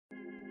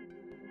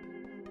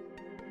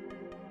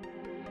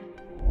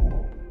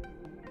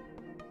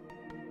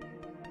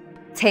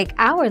Take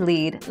our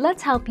lead,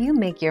 let's help you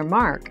make your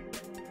mark.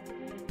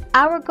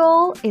 Our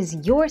goal is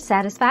your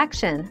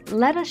satisfaction.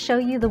 Let us show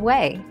you the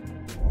way.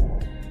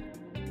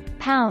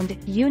 Pound,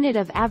 unit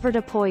of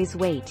avoirdupois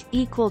weight,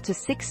 equal to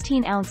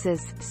 16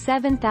 ounces,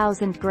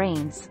 7,000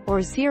 grains, or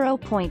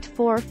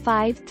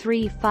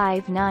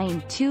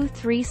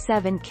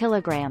 0.453599237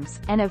 kilograms,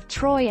 and of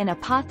troy and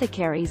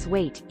apothecaries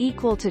weight,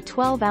 equal to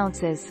 12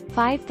 ounces,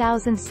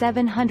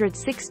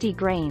 5,760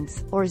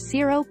 grains, or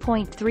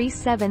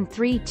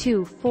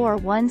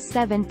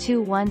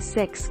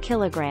 0.37324172216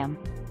 kilogram.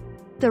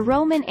 The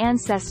Roman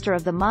ancestor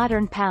of the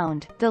modern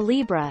pound, the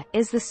libra,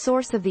 is the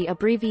source of the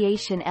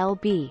abbreviation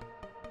lb.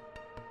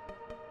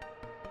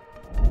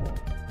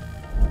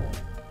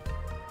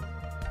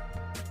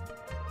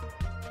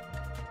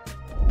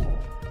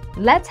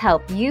 Let's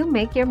help you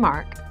make your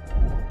mark.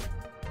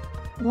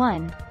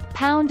 1.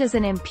 Pound is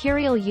an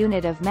imperial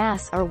unit of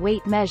mass or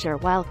weight measure,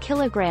 while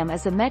kilogram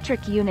is a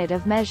metric unit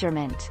of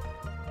measurement.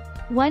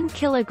 1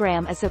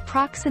 kilogram is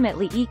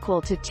approximately equal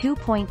to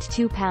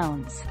 2.2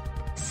 pounds.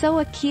 So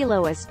a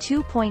kilo is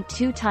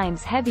 2.2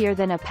 times heavier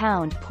than a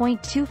pound.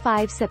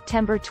 0.25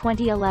 September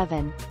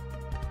 2011.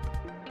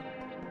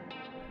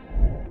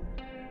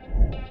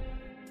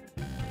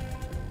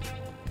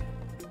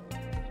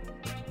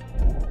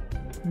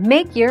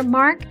 Make your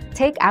mark,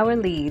 take our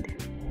lead.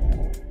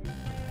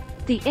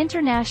 The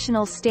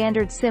international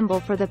standard symbol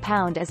for the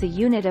pound as a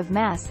unit of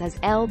mass is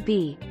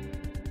lb.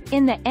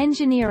 In the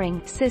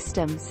engineering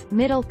systems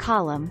middle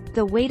column,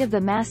 the weight of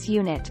the mass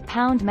unit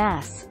pound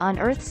mass on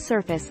Earth's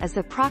surface is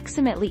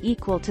approximately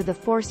equal to the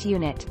force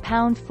unit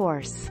pound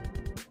force.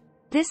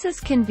 This is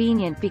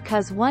convenient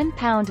because 1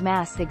 pound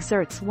mass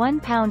exerts 1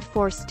 pound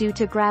force due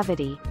to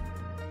gravity.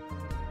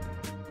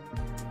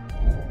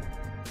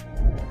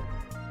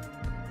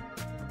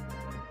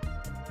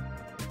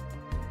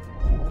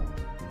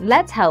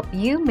 Let's help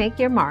you make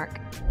your mark.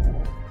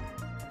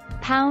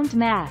 Pound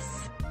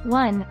mass.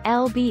 1.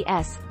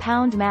 lbs.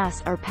 Pound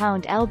mass or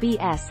pound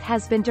lbs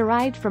has been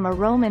derived from a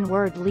Roman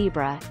word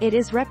libra. It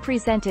is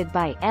represented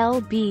by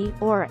lb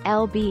or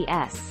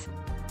lbs.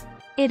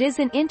 It is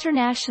an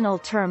international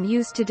term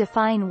used to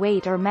define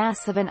weight or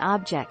mass of an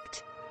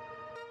object.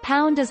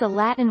 Pound is a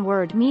Latin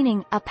word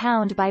meaning a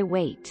pound by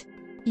weight.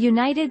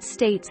 United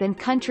States and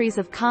countries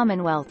of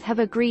Commonwealth have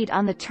agreed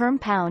on the term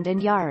pound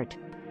and yard.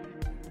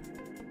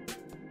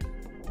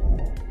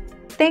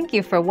 Thank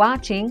you for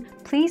watching.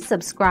 Please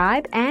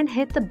subscribe and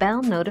hit the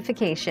bell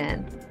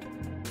notification.